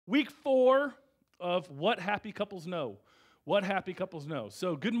week 4 of What Happy Couples Know. What Happy Couples Know.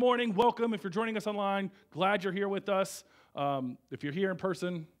 So good morning, welcome. If you're joining us online, glad you're here with us. If you're here in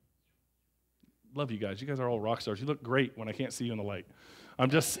person, love you guys. You guys are all rock stars. You look great when I can't see you in the light.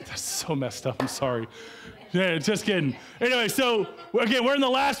 That's so messed up. I'm sorry. Yeah, just kidding. Anyway, so again, we're in the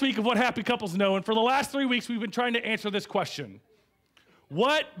last week of What Happy Couples Know, and for the last 3 weeks, we've been trying to answer this question.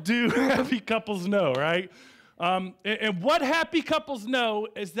 What do happy couples know, right? And what happy couples know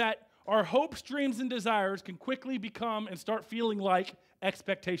is that our hopes, dreams, and desires can quickly become and start feeling like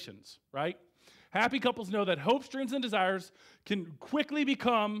expectations, right? Happy couples know that hopes, dreams, and desires can quickly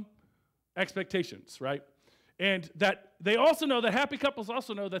become expectations, right? And that they also know that happy couples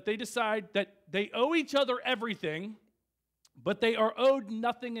also know that they decide that they owe each other everything, but they are owed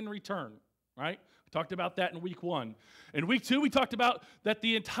nothing in return, right? We talked about that in week 1. In week 2, we talked about that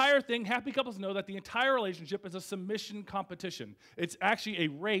the entire thing, happy couples know that the entire relationship is a submission competition. It's actually a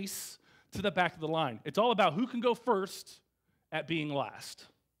race to the back of the line. It's all about who can go first at being last,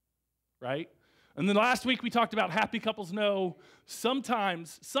 right? And then last week, we talked about happy couples know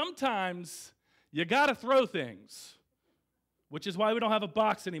sometimes you got to throw things, which is why we don't have a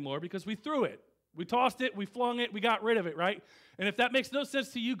box anymore, because we threw it. We tossed it, we flung it, we got rid of it, right? And if that makes no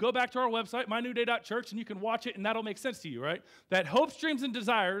sense to you, go back to our website, mynewday.church, and you can watch it, and that'll make sense to you, right? That hopes, dreams, and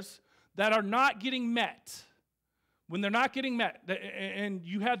desires that are not getting met, when they're not getting met, and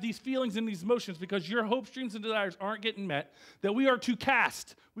you have these feelings and these emotions because your hopes, dreams, and desires aren't getting met, that we are to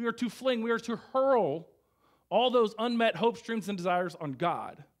cast, we are to fling, we are to hurl all those unmet hopes, dreams, and desires on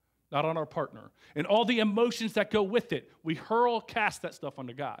God, not on our partner. And all the emotions that go with it, we cast that stuff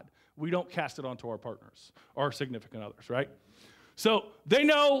onto God. We don't cast it onto our partners, our significant others, right? So they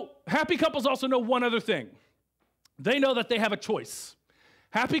know, happy couples also know one other thing. They know that they have a choice.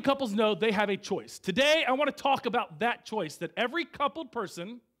 Happy couples know they have a choice. Today, I want to talk about that choice that every coupled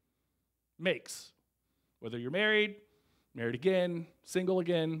person makes. Whether you're married again, single,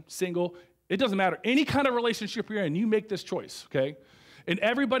 it doesn't matter. Any kind of relationship you're in, you make this choice, okay? And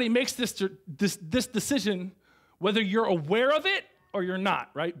everybody makes this decision, whether you're aware of it or you're not,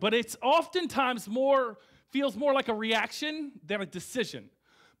 right? But it's oftentimes feels more like a reaction than a decision.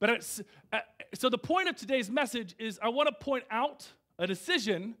 But so the point of today's message is I want to point out a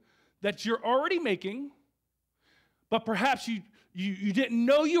decision that you're already making, but perhaps you didn't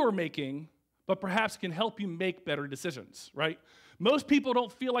know you were making, but perhaps can help you make better decisions, right? Most people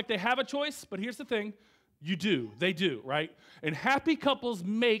don't feel like they have a choice, but here's the thing. You do. They do, right? And happy couples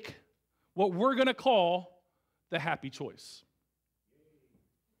make what we're going to call the happy choice.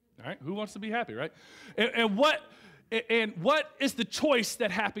 All right? Who wants to be happy, right? And what is the choice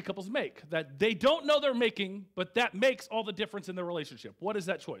that happy couples make? That they don't know they're making, but that makes all the difference in their relationship. What is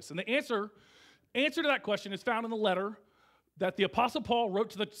that choice? And the answer to that question is found in the letter that the Apostle Paul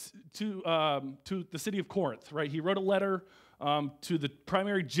wrote to the city of Corinth, right? He wrote a letter to the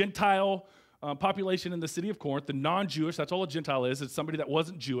primary Gentile population in the city of Corinth, the non-Jewish, that's all a Gentile is. It's somebody that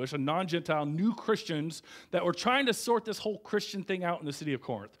wasn't Jewish, a non-Gentile, new Christians that were trying to sort this whole Christian thing out in the city of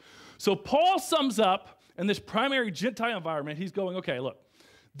Corinth. So Paul sums up in this primary Gentile environment, he's going, okay, look,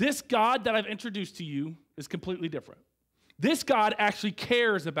 this God that I've introduced to you is completely different. This God actually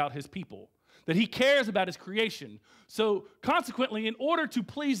cares about his people, that he cares about his creation. So consequently, in order to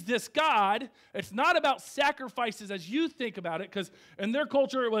please this God, it's not about sacrifices as you think about it, because in their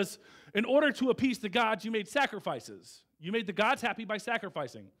culture it was, in order to appease the gods, you made sacrifices. You made the gods happy by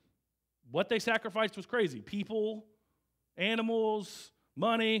sacrificing. What they sacrificed was crazy. People, animals,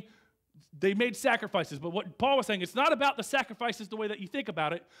 money, they made sacrifices. But what Paul was saying, it's not about the sacrifices the way that you think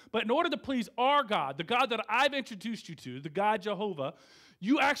about it, but in order to please our God, the God that I've introduced you to, the God Jehovah,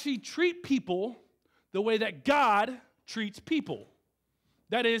 you actually treat people the way that God treats people.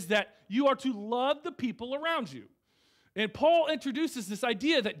 That is, that you are to love the people around you. And Paul introduces this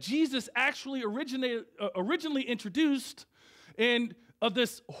idea that Jesus actually originally introduced of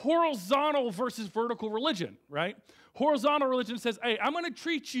this horizontal versus vertical religion, right? Horizontal religion says, hey, I'm going to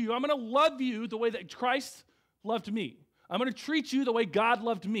treat you, I'm going to love you the way that Christ loved me. I'm going to treat you the way God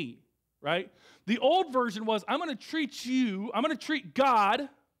loved me, right? The old version was, I'm going to treat God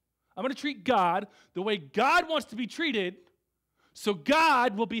the way God wants to be treated, so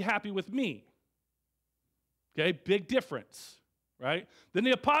God will be happy with me. Okay, big difference, right? Then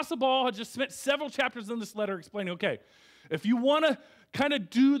the Apostle Paul had just spent several chapters in this letter explaining, okay, if you want to kind of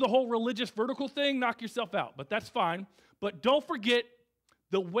do the whole religious vertical thing, knock yourself out, but that's fine. But don't forget,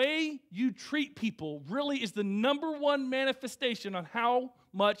 the way you treat people really is the number one manifestation on how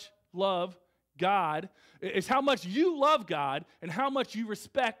much love God, is how much you love God and how much you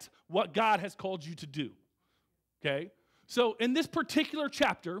respect what God has called you to do, okay? So in this particular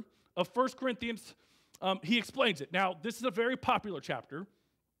chapter of 1 Corinthians, he explains it. Now, this is a very popular chapter,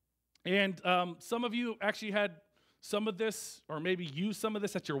 and some of you actually had some of this, or maybe used some of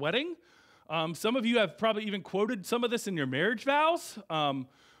this at your wedding. Some of you have probably even quoted some of this in your marriage vows,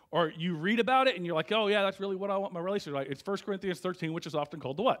 or you read about it, and you're like, oh, yeah, that's really what I want my relationship like. It's 1 Corinthians 13, which is often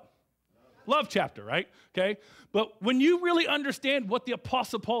called the what? Love chapter, right? Okay? But when you really understand what the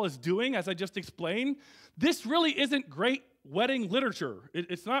Apostle Paul is doing, as I just explained, this really isn't great wedding literature.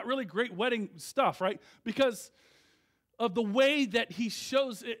 It's not really great wedding stuff, right? Because of the way that he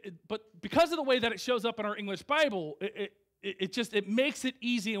shows it, but because of the way that it shows up in our English Bible, it makes it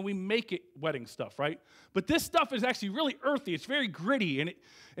easy, and we make it wedding stuff, right? But this stuff is actually really earthy. It's very gritty,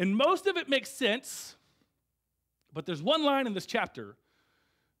 and most of it makes sense. But there's one line in this chapter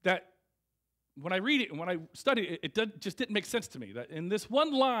that when I read it and when I study it, just didn't make sense to me. That in this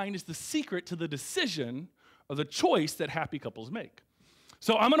one line is the secret to the decision or the choice that happy couples make.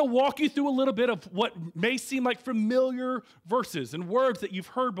 So I'm going to walk you through a little bit of what may seem like familiar verses and words that you've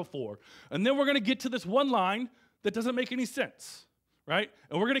heard before. And then we're going to get to this one line that doesn't make any sense, right?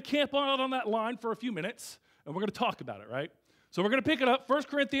 And we're going to camp out on that line for a few minutes, and we're going to talk about it, right? So we're going to pick it up, 1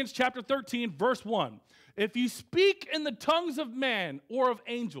 Corinthians chapter 13, verse 1. If you speak in the tongues of man or of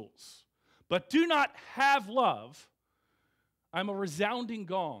angels, but do not have love, I'm a resounding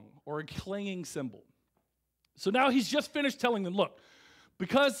gong or a clanging cymbal. So now he's just finished telling them, look,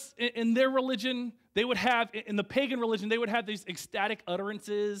 because in their religion, they would have, in the pagan religion, they would have these ecstatic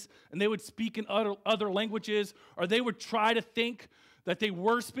utterances, and they would speak in other languages, or they would try to think that they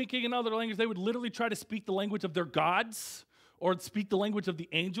were speaking in other languages. They would literally try to speak the language of their gods or speak the language of the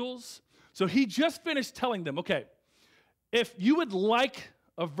angels. So he just finished telling them, okay, if you would like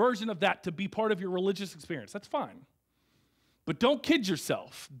a version of that to be part of your religious experience, that's fine. But don't kid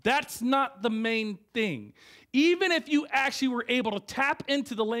yourself. That's not the main thing. Even if you actually were able to tap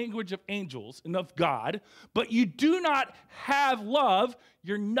into the language of angels and of God, but you do not have love,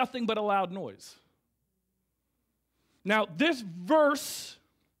 you're nothing but a loud noise. Now, this verse,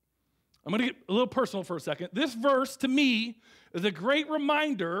 I'm going to get a little personal for a second. This verse, to me, is a great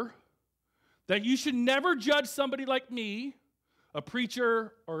reminder that you should never judge somebody like me, a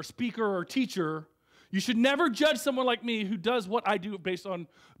preacher or a speaker or a teacher. You should never judge someone like me who does what I do based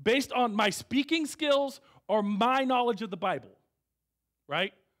on my speaking skills or my knowledge of the Bible,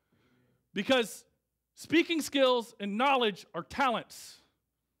 right? Because speaking skills and knowledge are talents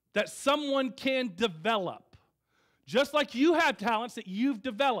that someone can develop, just like you have talents that you've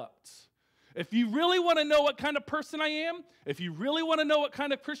developed. If you really want to know what kind of person I am, if you really want to know what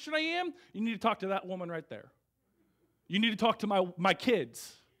kind of Christian I am, you need to talk to that woman right there. You need to talk to my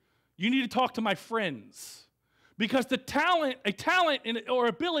kids. You need to talk to my friends. Because a talent or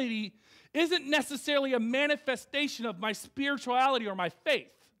ability isn't necessarily a manifestation of my spirituality or my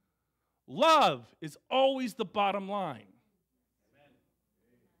faith. Love is always the bottom line. Amen.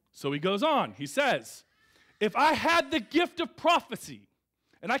 So he goes on. He says, if I had the gift of prophecy,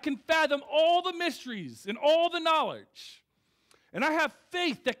 and I can fathom all the mysteries and all the knowledge, and I have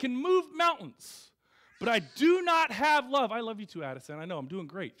faith that can move mountains, but I do not have love. I love you too, Addison. I know, I'm doing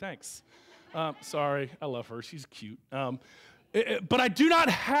great. Thanks. Sorry, I love her. She's cute. But I do not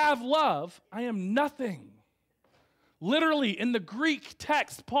have love. I am nothing. Literally, in the Greek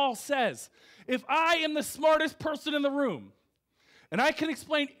text, Paul says, if I am the smartest person in the room, and I can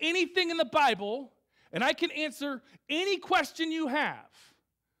explain anything in the Bible, and I can answer any question you have,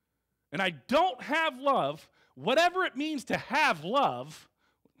 and I don't have love, whatever it means to have love,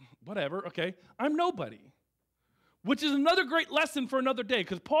 whatever, okay, I'm nobody. Which is another great lesson for another day,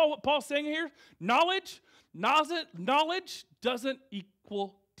 because what Paul's saying here, knowledge doesn't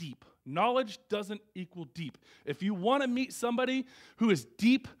equal deep. Knowledge doesn't equal deep. If you want to meet somebody who is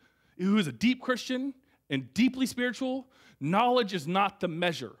a deep Christian and deeply spiritual, knowledge is not the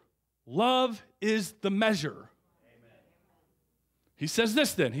measure. Love is the measure. Amen. He says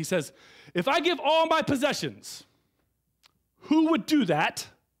this then. He says, if I give all my possessions, who would do that?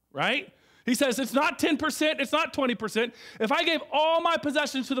 Right? He says, it's not 10%, it's not 20%. If I gave all my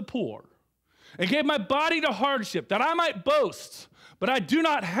possessions to the poor and gave my body to hardship that I might boast, but I do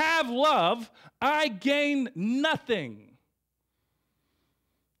not have love, I gain nothing.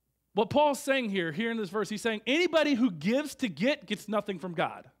 What Paul's saying here in this verse, he's saying anybody who gives to get gets nothing from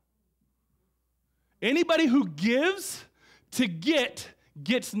God. Anybody who gives to get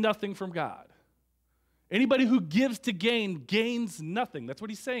gets nothing from God. Anybody who gives to gain gains nothing. That's what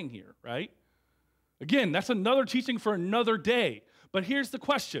he's saying here, right? Again, that's another teaching for another day. But here's the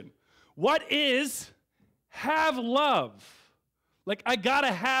question. What is have love? Like, I got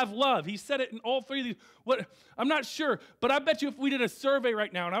to have love. He said it in all three of these. I'm not sure, but I bet you if we did a survey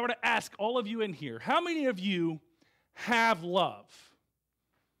right now and I were to ask all of you in here, how many of you have love?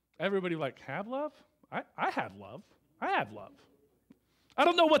 Everybody like, have love? I have love. I have love. I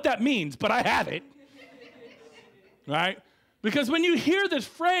don't know what that means, but I have it. Right? Because when you hear this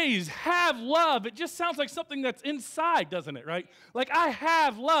phrase, have love, it just sounds like something that's inside, doesn't it, right? Like, I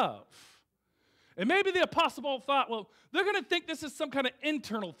have love. And maybe the Apostle Paul thought, well, they're going to think this is some kind of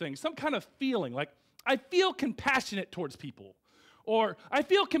internal thing, some kind of feeling. Like, I feel compassionate towards people. Or I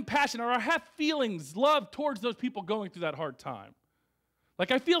feel compassion, or I have feelings, love towards those people going through that hard time.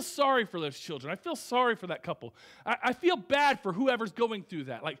 Like, I feel sorry for those children. I feel sorry for that couple. I feel bad for whoever's going through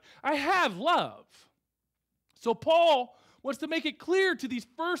that. Like, I have love. So Paul wants to make it clear to these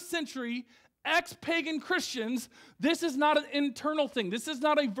first century ex-pagan Christians, this is not an internal thing. This is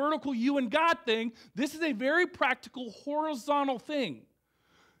not a vertical you and God thing. This is a very practical horizontal thing.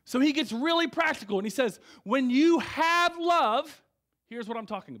 So he gets really practical and he says, when you have love, here's what I'm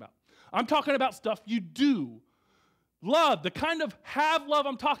talking about. I'm talking about stuff you do. Love, the kind of have love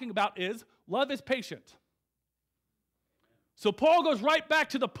I'm talking about is love is patient. So Paul goes right back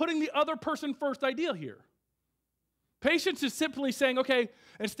to the putting the other person first ideal here. Patience is simply saying, okay,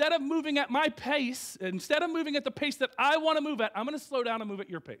 instead of moving at my pace, instead of moving at the pace that I want to move at, I'm going to slow down and move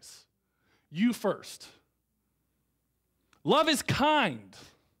at your pace. You first. Love is kind.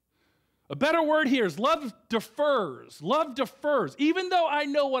 A better word here is love defers. Love defers. Even though I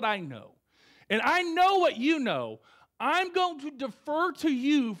know what I know, and I know what you know, I'm going to defer to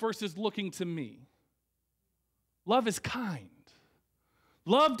you versus looking to me. Love is kind.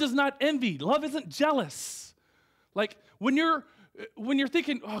 Love does not envy. Love isn't jealous. Like, when you're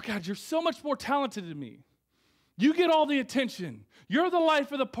thinking, oh, God, you're so much more talented than me. You get all the attention. You're the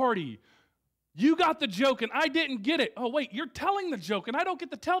life of the party. You got the joke, and I didn't get it. Oh, wait, you're telling the joke, and I don't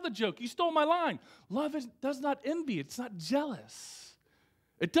get to tell the joke. You stole my line. Love does not envy. It's not jealous.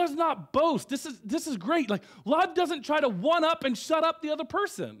 It does not boast. This is great. Like, love doesn't try to one-up and shut up the other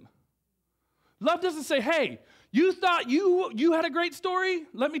person. Love doesn't say, hey, you thought you had a great story?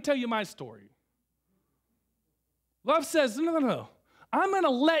 Let me tell you my story. Love says, no. I'm going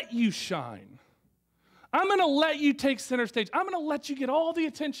to let you shine. I'm going to let you take center stage. I'm going to let you get all the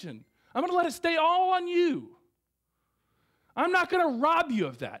attention. I'm going to let it stay all on you. I'm not going to rob you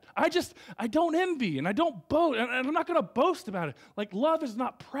of that. I don't envy and I don't boast, and I'm not going to boast about it. Like, love is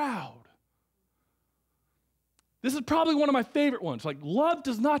not proud. This is probably one of my favorite ones. Like, love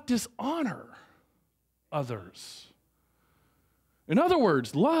does not dishonor others. In other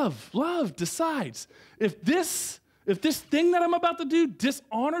words, love decides if this thing that I'm about to do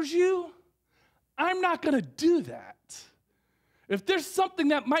dishonors you, I'm not going to do that. If there's something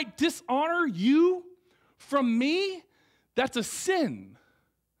that might dishonor you from me, that's a sin.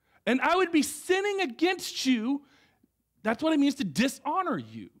 And I would be sinning against you. That's what it means to dishonor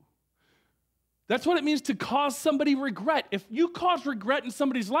you. That's what it means to cause somebody regret. If you cause regret in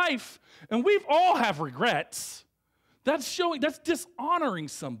somebody's life, and we've all have regrets, that's dishonoring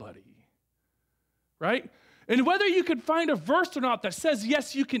somebody, right? And whether you can find a verse or not that says,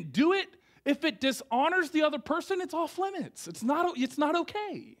 yes, you can do it, if it dishonors the other person, it's off limits. It's not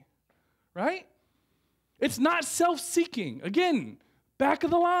okay, right? It's not self-seeking. Again, back of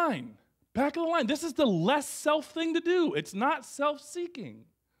the line. This is the less self thing to do. It's not self-seeking.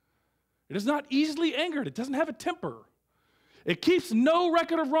 It is not easily angered. It doesn't have a temper. It keeps no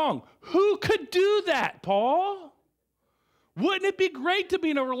record of wrong. Who could do that, Paul? Wouldn't it be great to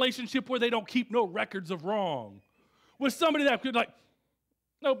be in a relationship where they don't keep no records of wrong? With somebody that could, like,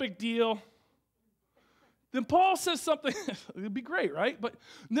 no big deal. Then Paul says something, it'd be great, right? But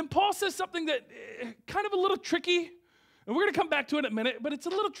then Paul says something that kind of a little tricky, and we're going to come back to it in a minute, but it's a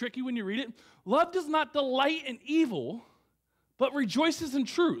little tricky when you read it. Love does not delight in evil, but rejoices in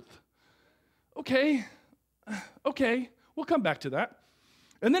truth. Okay, we'll come back to that.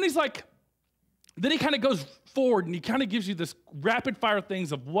 And then then he kind of goes forward and he kind of gives you this rapid fire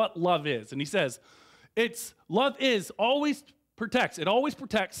things of what love is. And he says, love always protects, it always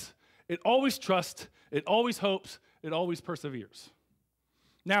trusts, it always hopes, it always perseveres.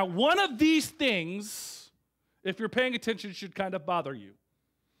 Now, one of these things, if you're paying attention, should kind of bother you.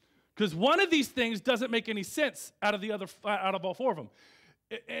 Because one of these things doesn't make any sense out of all four of them.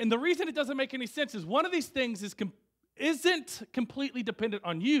 And the reason it doesn't make any sense is one of these things isn't completely dependent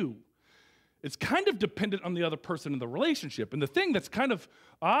on you. It's kind of dependent on the other person in the relationship. And the thing that's kind of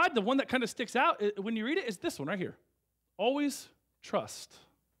odd, the one that kind of sticks out when you read it, is this one right here. Always trust.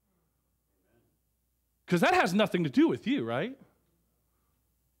 Because that has nothing to do with you, right?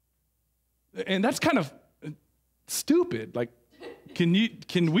 And that's kind of stupid. Like,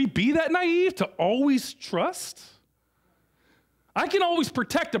 Can we be that naive to always trust? I can always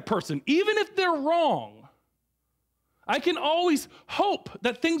protect a person, even if they're wrong. I can always hope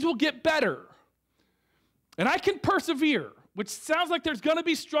that things will get better. And I can persevere, which sounds like there's going to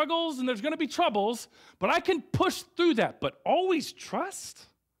be struggles and there's going to be troubles, but I can push through that. But always trust?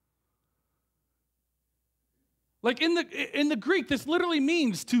 Like in the Greek, this literally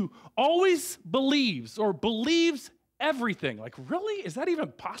means to always believes or believes everything. Like, really? Is that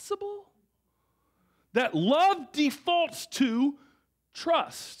even possible? That love defaults to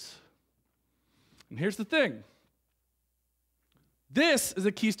trust. And here's the thing. This is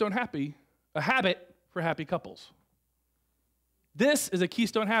a keystone habit for happy couples. This is a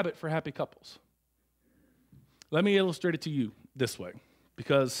keystone habit for happy couples. Let me illustrate it to you this way,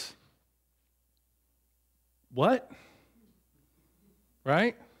 because what?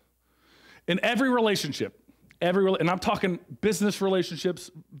 Right? In every relationship, and I'm talking business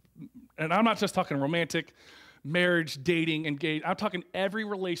relationships, and I'm not just talking romantic, marriage, dating, engaged. I'm talking every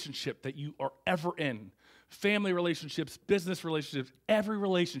relationship that you are ever in. Family relationships, business relationships, every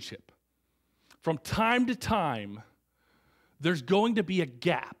relationship. From time to time, there's going to be a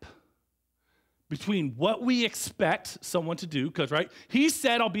gap between what we expect someone to do, because, right, he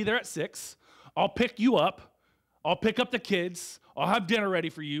said, I'll be there at 6, I'll pick you up, I'll pick up the kids, I'll have dinner ready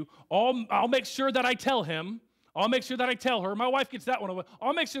for you, I'll make sure that I tell him, I'll make sure that I tell her. My wife gets that one away.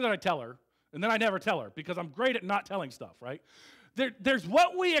 I'll make sure that I tell her, and then I never tell her because I'm great at not telling stuff, right? There's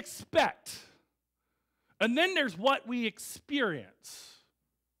what we expect, and then there's what we experience,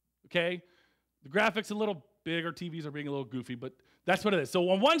 okay? The graphics a little bigger, TVs are being a little goofy, but that's what it is. So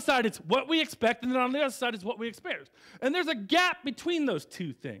on one side, it's what we expect, and then on the other side, it's what we experience. And there's a gap between those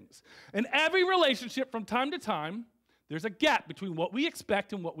two things. In every relationship, from time to time, there's a gap between what we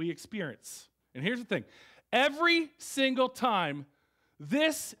expect and what we experience. And here's the thing. Every single time,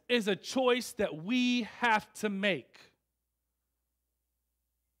 this is a choice that we have to make.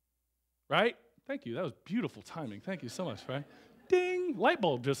 Right? Thank you. That was beautiful timing. Thank you so much, right? Ding! Light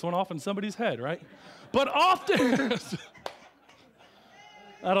bulb just went off in somebody's head, right? But often,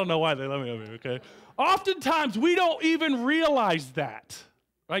 I don't know why they let me over here, okay? Oftentimes, we don't even realize that.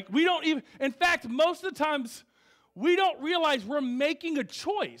 Like, we don't even, in fact, most of the times, we don't realize we're making a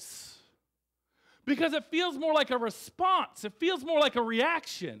choice because it feels more like a response. It feels more like a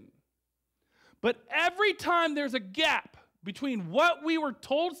reaction. But every time there's a gap between what we were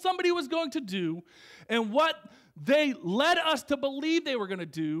told somebody was going to do and what they led us to believe they were going to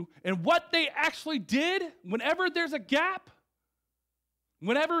do and what they actually did, whenever there's a gap,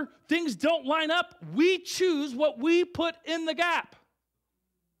 whenever things don't line up, we choose what we put in the gap.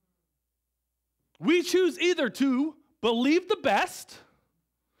 We choose either to believe the best.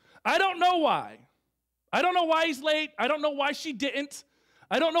 I don't know why. I don't know why he's late. I don't know why she didn't.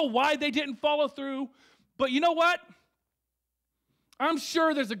 I don't know why they didn't follow through. But you know what? I'm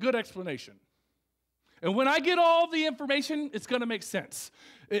sure there's a good explanation. And when I get all the information, it's going to make sense.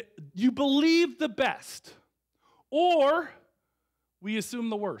 You believe the best, or we assume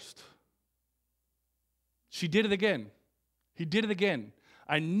the worst. She did it again. He did it again.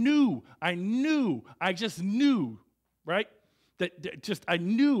 I just knew, right? I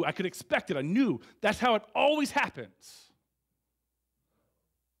knew, I could expect it, I knew. That's how it always happens.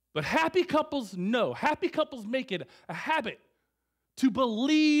 But happy couples know, happy couples make it a habit to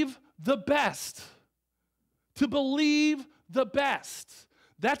believe the best. To believe the best.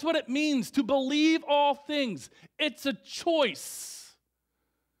 That's what it means, to believe all things. It's a choice.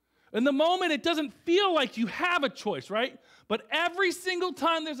 In the moment, it doesn't feel like you have a choice, right? But every single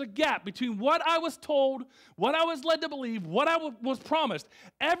time there's a gap between what I was told, what I was led to believe, what I was promised,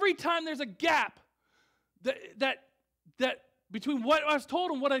 every time there's a gap that between what I was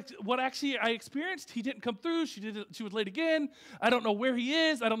told and what actually I experienced, he didn't come through, she was late again, I don't know where he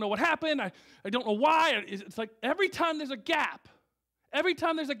is, I don't know what happened, I don't know why. It's like every time there's a gap,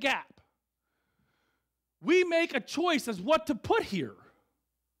 we make a choice as what to put here.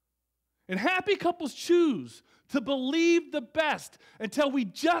 And happy couples choose to believe the best until we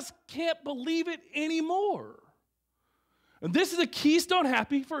just can't believe it anymore. And this is a keystone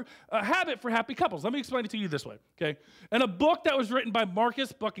habit for happy couples. Let me explain it to you this way, okay? In a book that was written by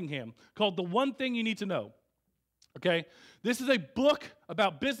Marcus Buckingham called The One Thing You Need to Know, okay? This is a book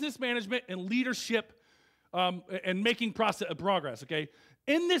about business management and leadership and making progress, okay?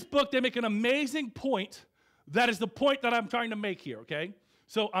 In this book, they make an amazing point that is the point that I'm trying to make here, okay?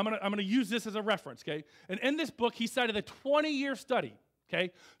 So I'm gonna use this as a reference, okay? And in this book, he cited a 20-year study,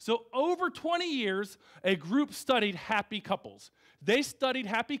 Okay? So over 20 years, a group studied happy couples. They studied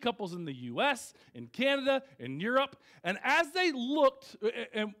happy couples in the US, in Canada, in Europe, and as they looked,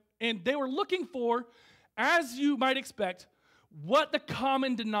 and they were looking for, as you might expect, what the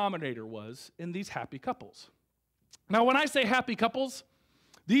common denominator was in these happy couples. Now, when I say happy couples,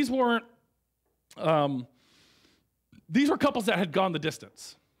 these were couples that had gone the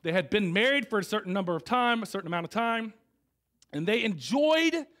distance. They had been married for a certain amount of time, and they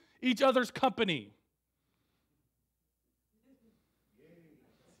enjoyed each other's company.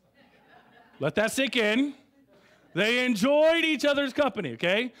 Let that sink in. They enjoyed each other's company,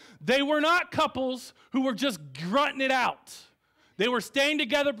 okay? They were not couples who were just grunting it out. They were staying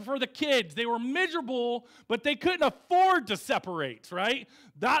together for the kids. They were miserable, but they couldn't afford to separate, right?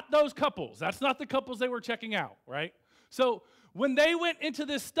 Not those couples. That's not the couples they were checking out, right? So when they went into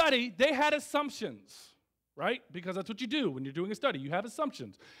this study, they had assumptions, right? Because that's what you do when you're doing a study. You have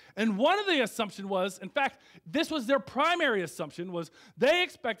assumptions. And one of the assumptions was, in fact, this was their primary assumption, was they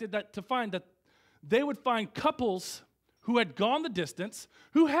expected that they would find couples who had gone the distance,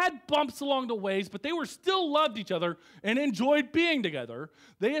 who had bumps along the ways, but they were still loved each other and enjoyed being together.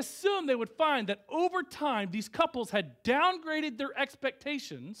 They assumed they would find that over time, these couples had downgraded their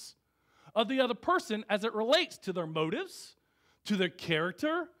expectations of the other person as it relates to their motives, to their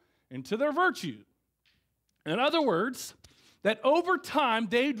character, and to their virtue. In other words, that over time,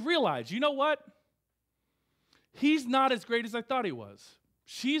 they'd realize, you know what? He's not as great as I thought he was.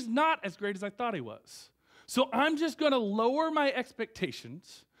 She's not as great as I thought he was. So I'm just going to lower my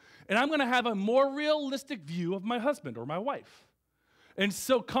expectations, and I'm going to have a more realistic view of my husband or my wife. And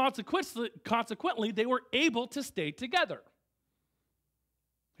so consequently, they were able to stay together.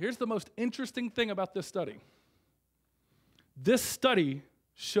 Here's the most interesting thing about this study. This study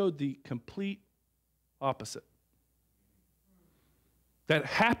showed the complete opposite. That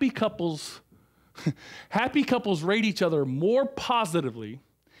happy couples rate each other more positively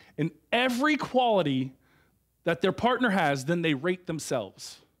in every quality that their partner has than they rate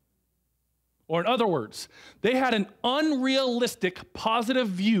themselves. Or in other words, they had an unrealistic positive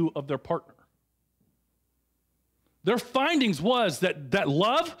view of their partner. Their findings was that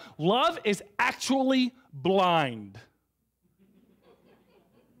love is actually blind.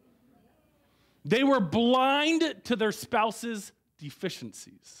 They were blind to their spouse's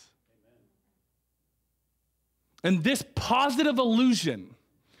deficiencies. And this positive illusion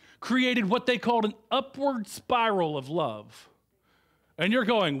created what they called an upward spiral of love. And you're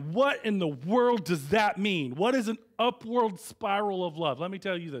going, what in the world does that mean? What is an upward spiral of love? Let me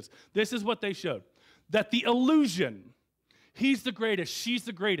tell you this. This is what they showed. That the illusion, he's the greatest, she's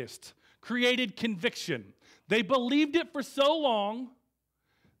the greatest, created conviction. They believed it for so long,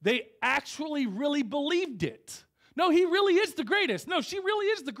 they actually really believed it. No, he really is the greatest. No, she really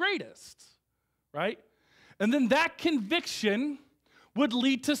is the greatest, right? And then that conviction would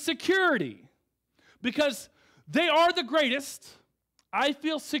lead to security. Because they are the greatest, I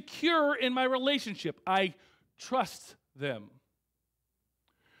feel secure in my relationship. I trust them.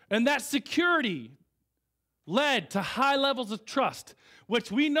 And that security led to high levels of trust,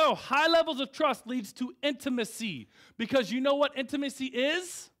 which we know high levels of trust leads to intimacy. Because you know what intimacy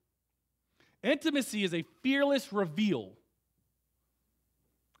is? Intimacy is a fearless reveal.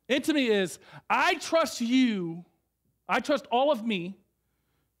 Intimacy is, I trust you, I trust all of me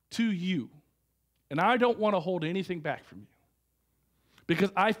to you. And I don't want to hold anything back from you. Because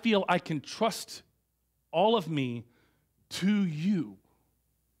I feel I can trust all of me to you.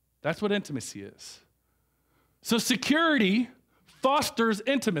 That's what intimacy is. So security fosters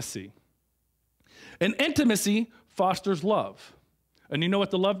intimacy. And intimacy fosters love. And you know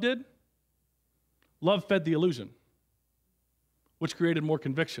what the love did? Love fed the illusion, which created more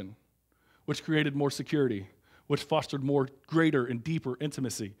conviction, which created more security, which fostered more greater and deeper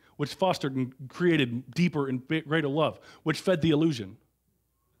intimacy, which fostered and created deeper and greater love, which fed the illusion.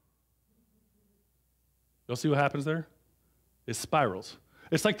 You'll see what happens there? It spirals.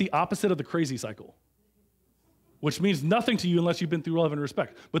 It's like the opposite of the crazy cycle, which means nothing to you unless you've been through love and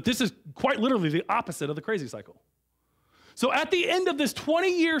respect. But this is quite literally the opposite of the crazy cycle. So at the end of this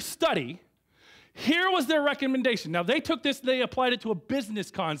 20-year study, here was their recommendation. Now, they took this, they applied it to a business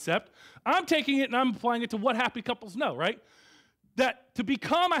concept. I'm taking it and I'm applying it to what happy couples know, right? That to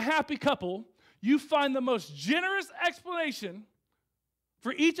become a happy couple, you find the most generous explanation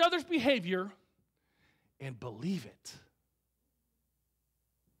for each other's behavior and believe it.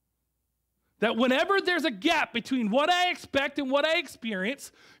 That whenever there's a gap between what I expect and what I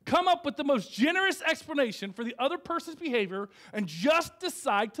experience, come up with the most generous explanation for the other person's behavior and just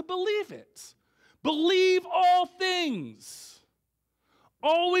decide to believe it. Believe all things.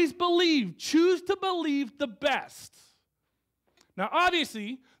 Always choose to believe the best. Now,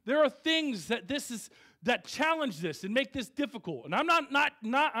 obviously, there are things that challenge this and make this difficult. And I'm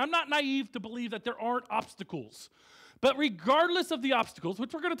not naive to believe that there aren't obstacles. But regardless of the obstacles,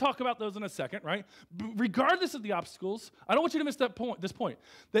 which we're going to talk about those in a second, right? Regardless of the obstacles, I don't want you to miss this point,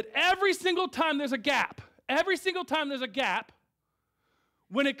 that every single time there's a gap,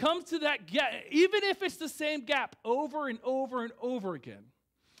 when it comes to that gap, even if it's the same gap over and over and over again,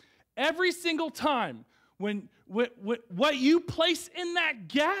 every single time when what you place in that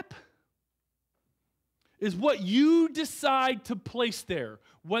gap is what you decide to place there,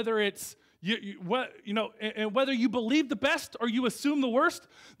 whether it's and whether you believe the best or you assume the worst,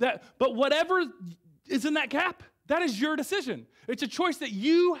 but whatever is in that gap, that is your decision. It's a choice that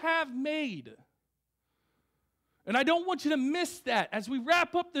you have made. And I don't want you to miss that as we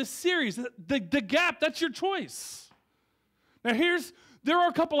wrap up this series. The gap, that's your choice. Now there are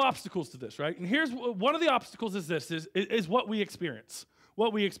a couple obstacles to this, right? And here's one of the obstacles is what we experience.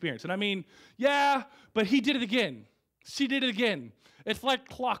 What we experience. And I mean, yeah, but he did it again. She did it again. It's like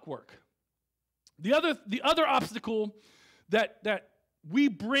clockwork. The other obstacle that we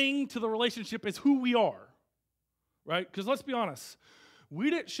bring to the relationship is who we are, right? Because let's be honest,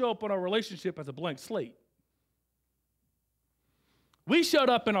 we didn't show up in our relationship as a blank slate. We showed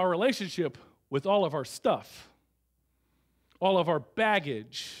up in our relationship with all of our stuff, all of our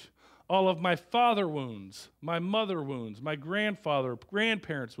baggage, all of my father wounds, my mother wounds, my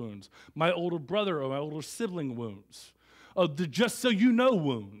grandparents' wounds, my older brother or my older sibling wounds, the just so you know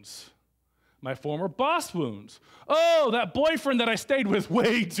wounds. My former boss wounds. Oh, that boyfriend that I stayed with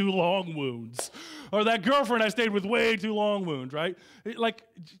way too long wounds. Or that girlfriend I stayed with way too long wounds, right?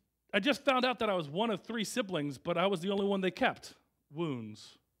 I just found out that I was one of 3 siblings, but I was the only one they kept.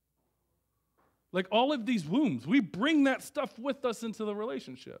 Wounds. Like all of these wounds, we bring that stuff with us into the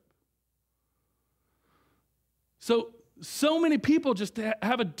relationship. So many people just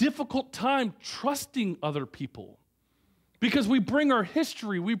have a difficult time trusting other people. Because we bring our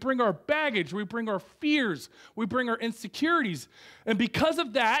history, we bring our baggage, we bring our fears, we bring our insecurities. And because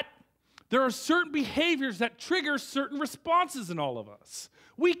of that, there are certain behaviors that trigger certain responses in all of us.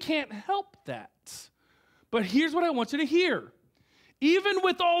 We can't help that. But here's what I want you to hear. Even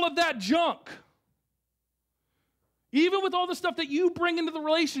with all of that junk, even with all the stuff that you bring into the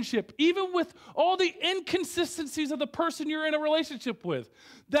relationship, even with all the inconsistencies of the person you're in a relationship with,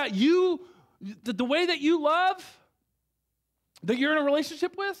 the way that you love, that you're in a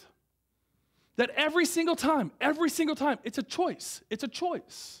relationship with, that every single time, it's a choice. It's a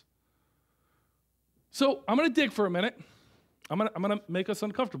choice. So I'm going to dig for a minute. I'm going to make us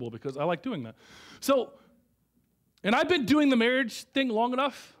uncomfortable because I like doing that. And I've been doing the marriage thing long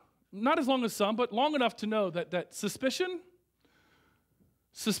enough, not as long as some, but long enough to know that suspicion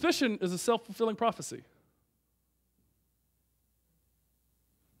is a self-fulfilling prophecy.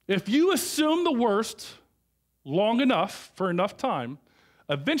 If you assume the worst long enough, for enough time,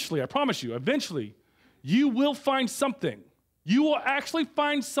 eventually, I promise you, you will find something. You will actually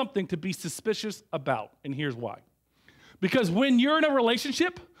find something to be suspicious about, and here's why. Because when you're in a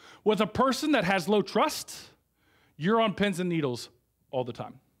relationship with a person that has low trust, you're on pins and needles all the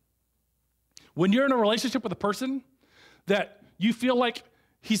time. When you're in a relationship with a person that you feel like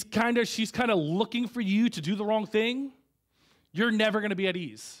she's kind of looking for you to do the wrong thing, you're never going to be at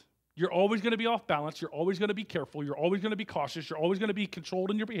ease. You're always going to be off balance. You're always going to be careful. You're always going to be cautious. You're always going to be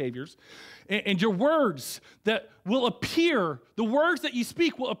controlled in your behaviors. And your words that will appear, the words that you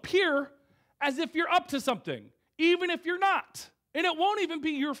speak will appear as if you're up to something, even if you're not. And it won't even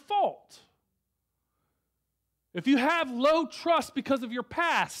be your fault. If you have low trust because of your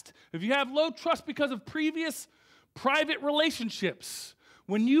past, if you have low trust because of previous private relationships,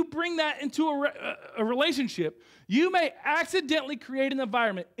 when you bring that into a relationship, you may accidentally create an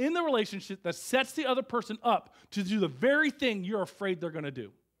environment in the relationship that sets the other person up to do the very thing you're afraid they're going to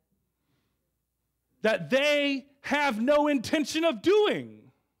do, that they have no intention of doing.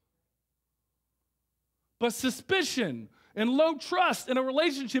 But suspicion and low trust in a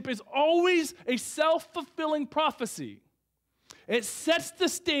relationship is always a self-fulfilling prophecy. It sets the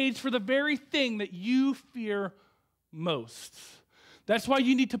stage for the very thing that you fear most. That's why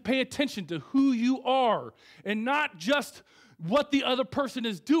you need to pay attention to who you are and not just what the other person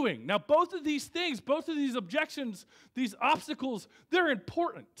is doing. Now, both of these things, both of these objections, these obstacles, they're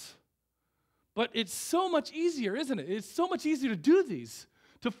important. But it's so much easier, isn't it? It's so much easier to do these,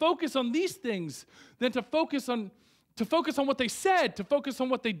 to focus on these things than to focus on what they said, to focus on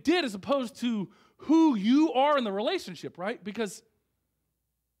what they did as opposed to who you are in the relationship, right?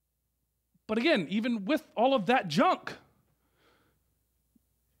 But again, even with all of that junk,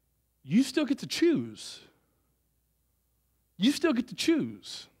 you still get to choose. You still get to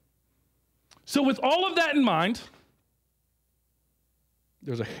choose. So with all of that in mind,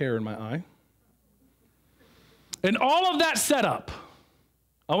 there's a hair in my eye. And all of that set up,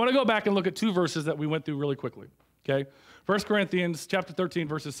 I want to go back and look at two verses that we went through really quickly, okay? 1 Corinthians chapter 13,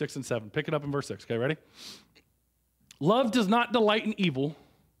 verses 6 and 7. Pick it up in verse 6, okay, ready? Love does not delight in evil,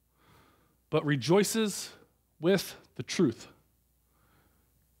 but rejoices with the truth.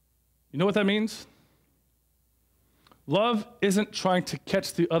 You know what that means? Love isn't trying to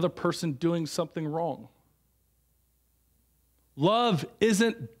catch the other person doing something wrong. Love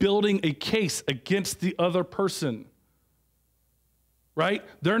isn't building a case against the other person, right?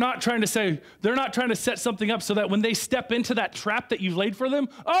 They're not trying to set something up so that when they step into that trap that you've laid for them,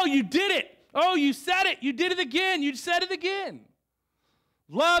 oh, you did it. Oh, you said it. You did it again. You said it again.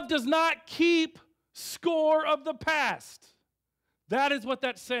 Love does not keep score of the past. That is what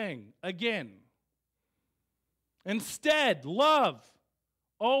that's saying again. Instead, love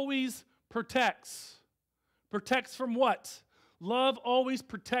always protects. Protects from what? Love always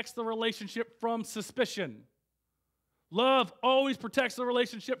protects the relationship from suspicion. Love always protects the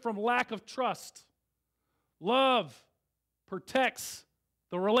relationship from lack of trust. Love protects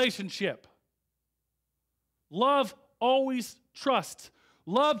the relationship. Love always trusts.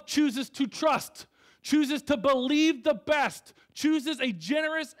 Love chooses to trust, chooses to believe the best, chooses a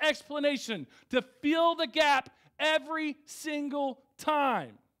generous explanation to fill the gap every single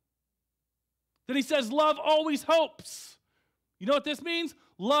time. Then he says, love always hopes. You know what this means?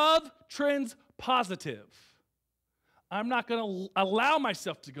 Love trends positive. I'm not going to allow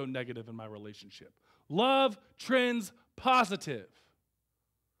myself to go negative in my relationship. Love trends positive.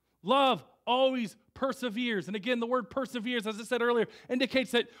 Love always perseveres. And again, the word perseveres, as I said earlier,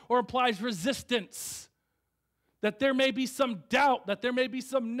 indicates that or implies resistance. That there may be some doubt, that there may be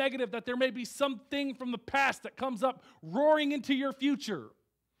some negative, that there may be something from the past that comes up roaring into your future.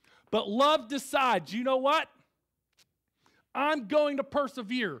 But love decides, you know what? I'm going to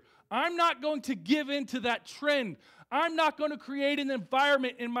persevere. I'm not going to give in to that trend. I'm not going to create an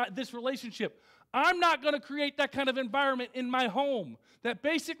environment in this relationship. I'm not going to create that kind of environment in my home that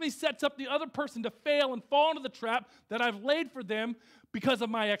basically sets up the other person to fail and fall into the trap that I've laid for them because of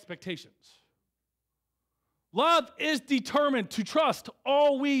my expectations. Love is determined to trust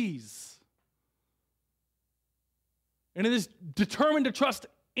always. And it is determined to trust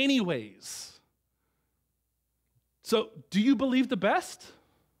anyways. So, do you believe the best?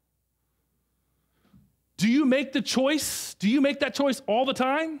 Do you make the choice? Do you make that choice all the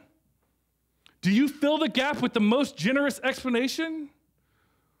time? Do you fill the gap with the most generous explanation?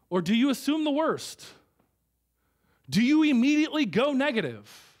 Or do you assume the worst? Do you immediately go negative?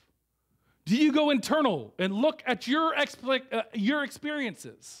 Do you go internal and look at your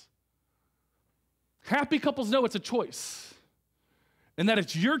experiences? Happy couples know it's a choice. And that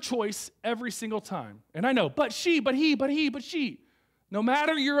it's your choice every single time. And I know, but she, but he, but he, but she. No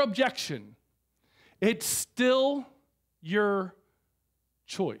matter your objection, it's still your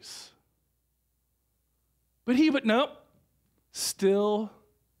choice. But he, but no, still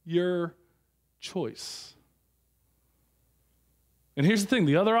your choice. And here's the thing,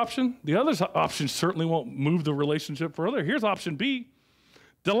 the other option certainly won't move the relationship further. Here's option B.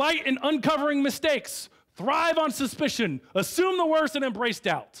 Delight in uncovering mistakes. Thrive on suspicion. Assume the worst and embrace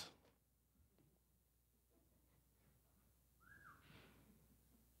doubt.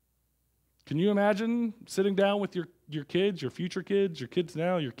 Can you imagine sitting down with your kids, your future kids, your kids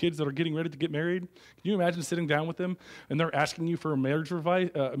now, your kids that are getting ready to get married? Can you imagine sitting down with them and they're asking you for marriage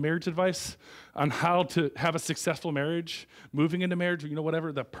advice on how to have a successful marriage, moving into marriage,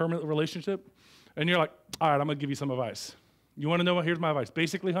 whatever, the permanent relationship? And you're like, all right, I'm going to give you some advice. You want to know what? Here's my advice.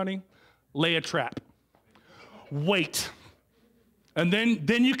 Basically, honey, lay a trap. Wait. And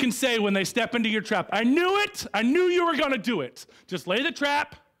then you can say when they step into your trap, I knew it. I knew you were going to do it. Just lay the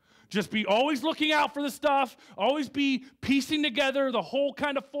trap. Just be always looking out for the stuff. Always be piecing together the whole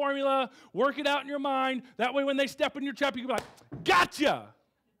kind of formula. Work it out in your mind. That way when they step in your trap, you can be like, gotcha.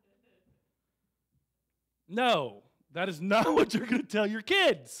 No, that is not what you're going to tell your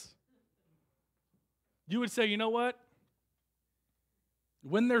kids. You would say, you know what?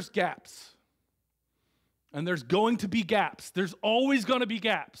 When there's gaps, and there's going to be gaps, there's always going to be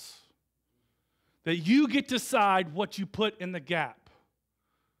gaps, that you get to decide what you put in the gap.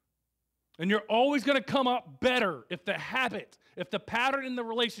 And you're always going to come up better if the pattern in the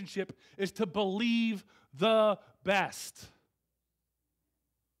relationship is to believe the best.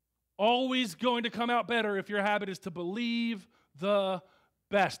 Always going to come out better if your habit is to believe the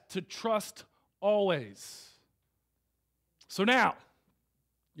best, to trust always. So now,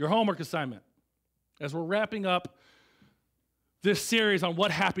 your homework assignment, as we're wrapping up this series on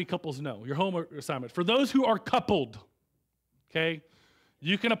what happy couples know, your homework assignment. For those who are coupled, okay,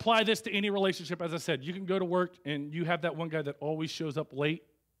 you can apply this to any relationship. As I said, you can go to work and you have that one guy that always shows up late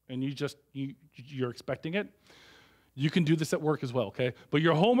and you're expecting it. You can do this at work as well, okay? But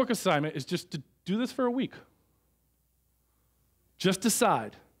your homework assignment is just to do this for a week. Just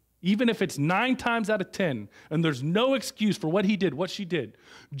decide, even if it's 9 times out of 10, and there's no excuse for what he did, what she did,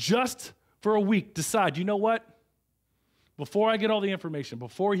 just for a week, decide, you know what? Before I get all the information,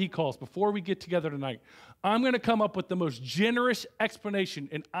 before he calls, before we get together tonight, I'm going to come up with the most generous explanation,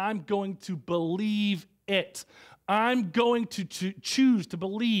 and I'm going to believe it. I'm going to choose to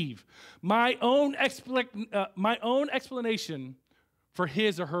believe my own explanation for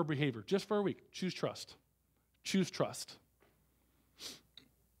his or her behavior, just for a week. Choose trust. Choose trust.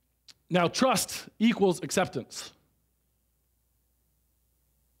 Now, trust equals acceptance.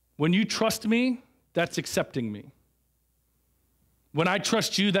 When you trust me, that's accepting me. When I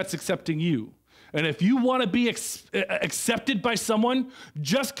trust you, that's accepting you. And if you want to be accepted by someone,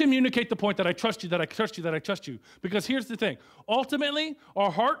 just communicate the point that I trust you, that I trust you, that I trust you. Because here's the thing. Ultimately,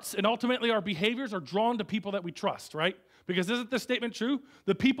 our hearts and ultimately our behaviors are drawn to people that we trust, right? Because isn't this statement true?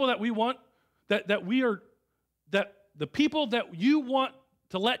 The people that we want, that the people that you want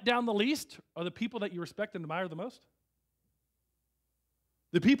to let down the least are the people that you respect and admire the most?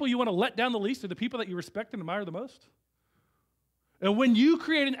 The people you want to let down the least are the people that you respect and admire the most? And when you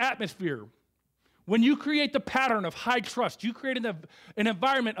create an atmosphere, when you create the pattern of high trust, you create an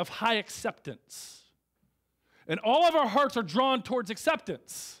environment of high acceptance. And all of our hearts are drawn towards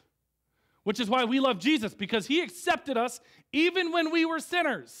acceptance, which is why we love Jesus, because he accepted us even when we were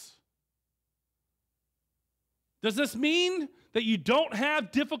sinners. Does this mean that you don't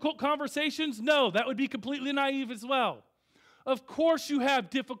have difficult conversations? No, that would be completely naive as well. Of course you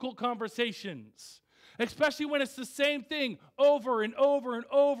have difficult conversations, especially when it's the same thing over and over and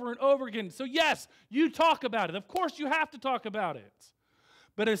over and over again. So yes, you talk about it. Of course you have to talk about it.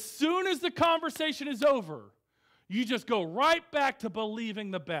 But as soon as the conversation is over, you just go right back to believing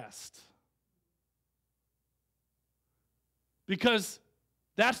the best. Because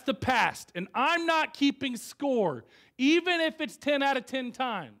that's the past, and I'm not keeping score, even if it's 10 out of 10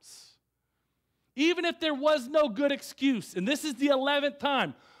 times. Even if there was no good excuse, and this is the 11th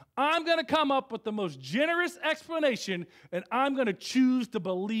time, I'm going to come up with the most generous explanation, and I'm going to choose to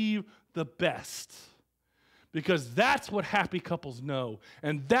believe the best. Because that's what happy couples know,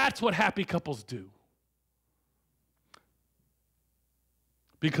 and that's what happy couples do.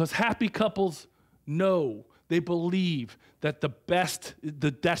 Because happy couples know, they believe that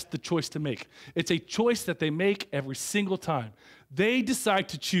that's the choice to make. It's a choice that they make every single time. They decide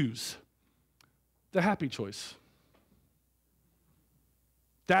to choose the happy choice.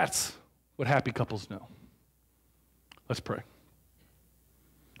 That's what happy couples know. Let's pray.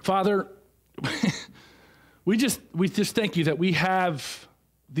 Father, we just thank you that we have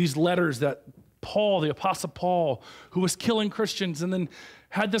these letters that Paul, the Apostle Paul, who was killing Christians and then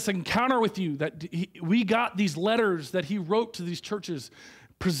had this encounter with you, that we got these letters that he wrote to these churches,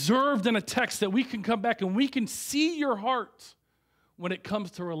 preserved in a text that we can come back and we can see your heart when it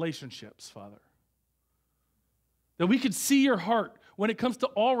comes to relationships, Father. That we could see your heart when it comes to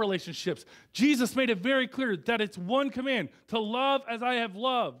all relationships. Jesus made it very clear that it's one command, to love as I have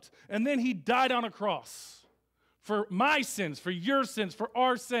loved. And then he died on a cross for my sins, for your sins, for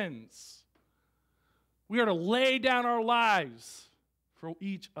our sins. We are to lay down our lives for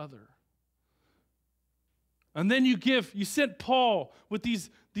each other. And then you sent Paul with these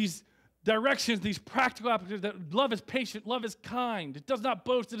directions, these practical applications, that love is patient, love is kind, it does not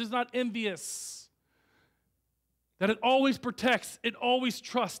boast, it is not envious. That it always protects, it always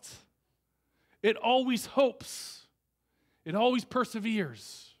trusts, it always hopes, it always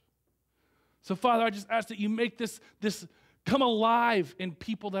perseveres. So, Father, I just ask that you make this come alive in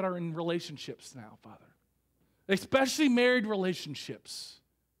people that are in relationships now, Father. Especially married relationships.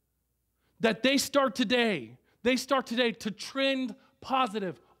 That they start today to trend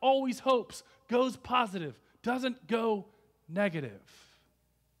positive, always hopes, goes positive, doesn't go negative.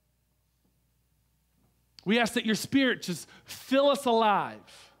 We ask that your Spirit just fill us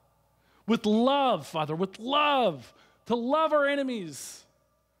alive with love, Father, with love, to love our enemies.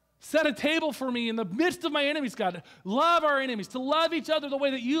 Set a table for me in the midst of my enemies, God. Love our enemies, to love each other the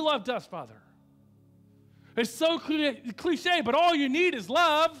way that you loved us, Father. It's so cliche, but all you need is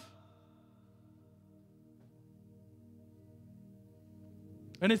love.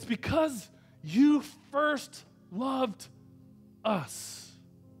 And it's because you first loved us.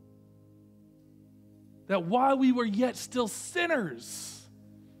 That while we were yet still sinners,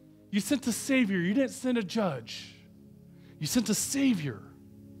 You sent a Savior. You didn't send a judge. You sent a Savior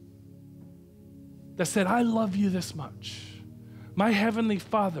that said, I love you this much. My Heavenly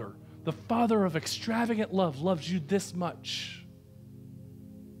Father, the Father of extravagant love, loves you this much.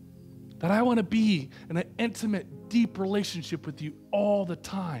 That I want to be in an intimate, deep relationship with you all the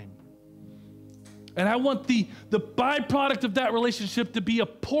time. And I want the byproduct of that relationship to be a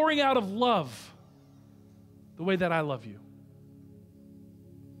pouring out of love the way that I love you.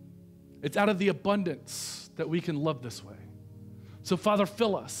 It's out of the abundance that we can love this way. So, Father,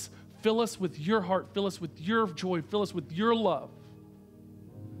 fill us. Fill us with your heart. Fill us with your joy. Fill us with your love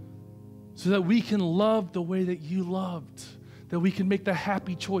so that we can love the way that you loved, that we can make the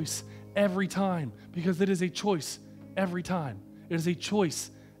happy choice every time, because it is a choice every time. It is a choice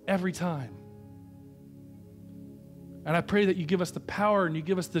every time. And I pray that you give us the power and you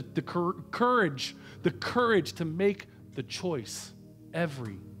give us the courage to make the choice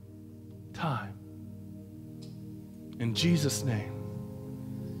every time. In Jesus' name,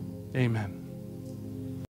 amen.